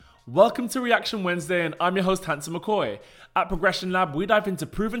Welcome to Reaction Wednesday, and I'm your host, Hanson McCoy. At Progression Lab, we dive into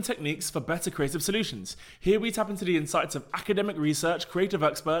proven techniques for better creative solutions. Here we tap into the insights of academic research, creative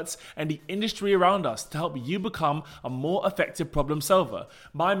experts, and the industry around us to help you become a more effective problem solver.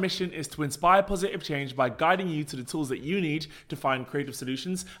 My mission is to inspire positive change by guiding you to the tools that you need to find creative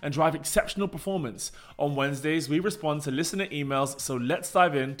solutions and drive exceptional performance. On Wednesdays, we respond to listener emails, so let's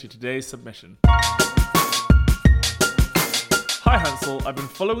dive into today's submission. Hi Hansel, I've been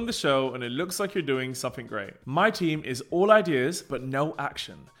following the show and it looks like you're doing something great. My team is all ideas but no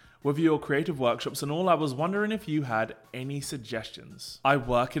action. With your creative workshops and all, I was wondering if you had any suggestions. I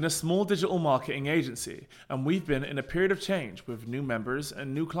work in a small digital marketing agency and we've been in a period of change with new members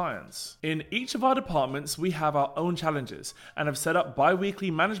and new clients. In each of our departments, we have our own challenges and have set up bi-weekly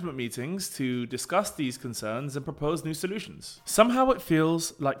management meetings to discuss these concerns and propose new solutions. Somehow it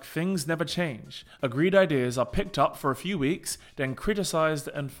feels like things never change. Agreed ideas are picked up for a few weeks, then criticized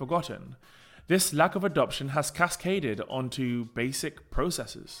and forgotten. This lack of adoption has cascaded onto basic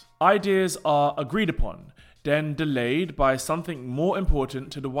processes. Ideas are agreed upon, then delayed by something more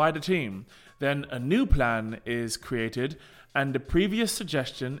important to the wider team. Then a new plan is created and the previous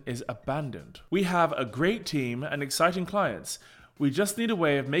suggestion is abandoned. We have a great team and exciting clients. We just need a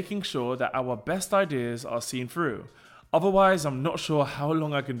way of making sure that our best ideas are seen through. Otherwise, I'm not sure how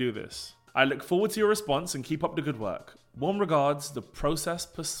long I can do this. I look forward to your response and keep up the good work. Warm regards, the Process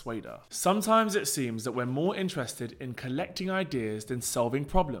Persuader. Sometimes it seems that we're more interested in collecting ideas than solving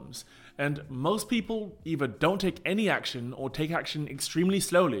problems, and most people either don't take any action or take action extremely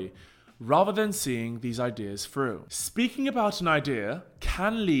slowly, rather than seeing these ideas through. Speaking about an idea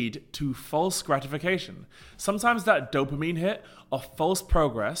can lead to false gratification. Sometimes that dopamine hit of false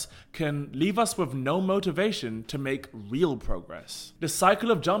progress can leave us with no motivation to make real progress. The cycle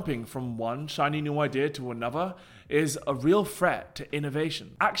of jumping from one shiny new idea to another is a real threat to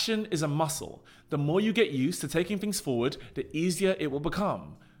innovation. Action is a muscle. The more you get used to taking things forward, the easier it will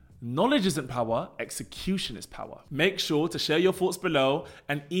become. Knowledge isn't power, execution is power. Make sure to share your thoughts below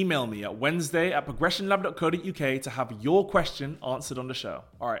and email me at wednesday@progressionlab.co.uk to have your question answered on the show.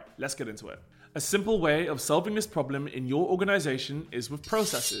 All right, let's get into it. A simple way of solving this problem in your organization is with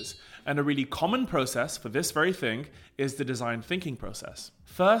processes, and a really common process for this very thing is the design thinking process.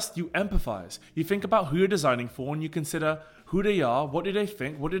 First, you empathize. You think about who you're designing for and you consider who they are, what do they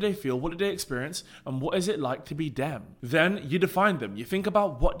think, what do they feel, what do they experience, and what is it like to be them. Then you define them. You think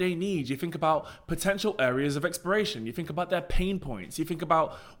about what they need. You think about potential areas of exploration. You think about their pain points. You think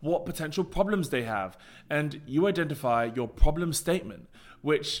about what potential problems they have, and you identify your problem statement,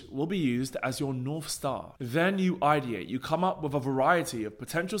 which will be used as your North Star. Then you ideate. You come up with a variety of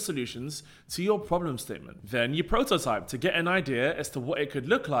potential solutions to your problem statement. Then you prototype to get an idea as to what it could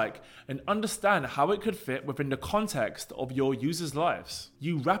look like and understand how it could fit within the context of your users' lives.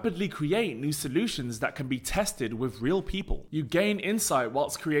 You rapidly create new solutions that can be tested with real people. You gain insight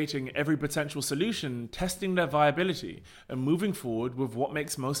whilst creating every potential solution, testing their viability, and moving forward with what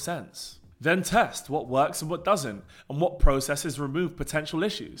makes most sense. Then test what works and what doesn't, and what processes remove potential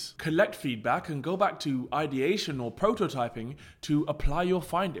issues. Collect feedback and go back to ideation or prototyping to apply your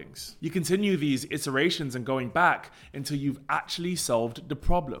findings. You continue these iterations and going back until you've actually solved the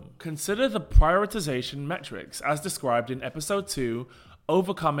problem. Consider the prioritization metrics as described in episode 2,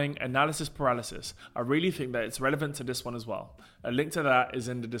 Overcoming Analysis Paralysis. I really think that it's relevant to this one as well. A link to that is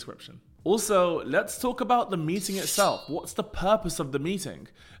in the description. Also, let's talk about the meeting itself. What's the purpose of the meeting?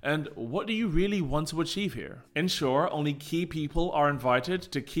 And what do you really want to achieve here? Ensure only key people are invited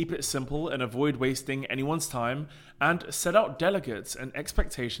to keep it simple and avoid wasting anyone's time, and set out delegates and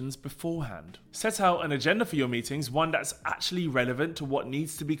expectations beforehand. Set out an agenda for your meetings, one that's actually relevant to what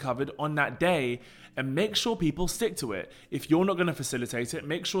needs to be covered on that day, and make sure people stick to it. If you're not going to facilitate it,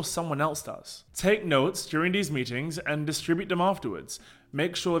 make sure someone else does. Take notes during these meetings and distribute them afterwards.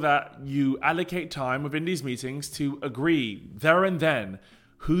 Make sure that you allocate time within these meetings to agree there and then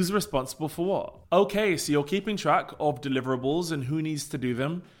who's responsible for what. Okay, so you're keeping track of deliverables and who needs to do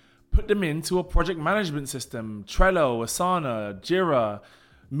them. Put them into a project management system. Trello, Asana, Jira,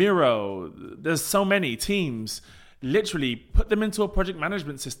 Miro. There's so many teams. Literally put them into a project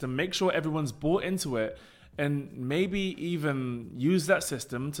management system. Make sure everyone's bought into it, and maybe even use that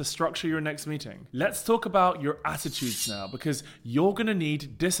system to structure your next meeting. Let's talk about your attitudes now, because you're going to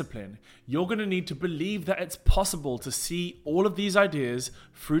need discipline. You're going to need to believe that it's possible to see all of these ideas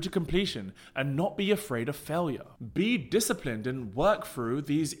through to completion and not be afraid of failure. Be disciplined and work through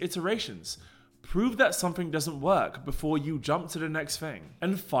these iterations. Prove that something doesn't work before you jump to the next thing.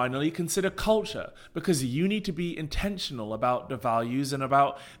 And finally, consider culture, because you need to be intentional about the values and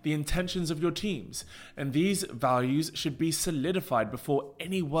about the intentions of your teams. And these values should be solidified before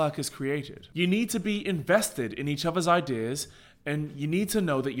any work is created. You need to be invested in each other's ideas, and you need to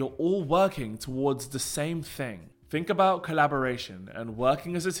know that you're all working towards the same thing. Think about collaboration and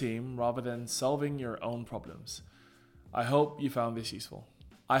working as a team rather than solving your own problems. I hope you found this useful.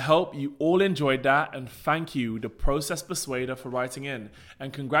 I hope you all enjoyed that, and thank you, The Process Persuader, for writing in.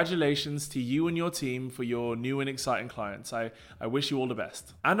 And congratulations to you and your team for your new and exciting clients. I wish you all the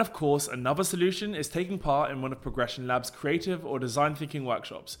best. And of course, another solution is taking part in one of Progression Lab's creative or design thinking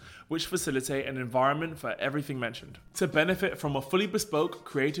workshops, which facilitate an environment for everything mentioned. To benefit from a fully bespoke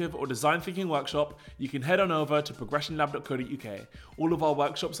creative or design thinking workshop, you can head on over to progressionlab.co.uk. All of our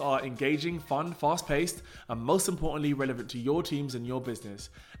workshops are engaging, fun, fast-paced, and most importantly, relevant to your teams and your business.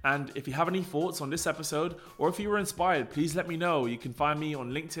 And if you have any thoughts on this episode, or if you were inspired, please let me know. You can find me on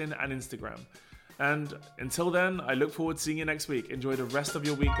LinkedIn and Instagram. And until then, I look forward to seeing you next week. Enjoy the rest of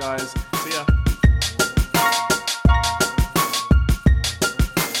your week, guys. See ya.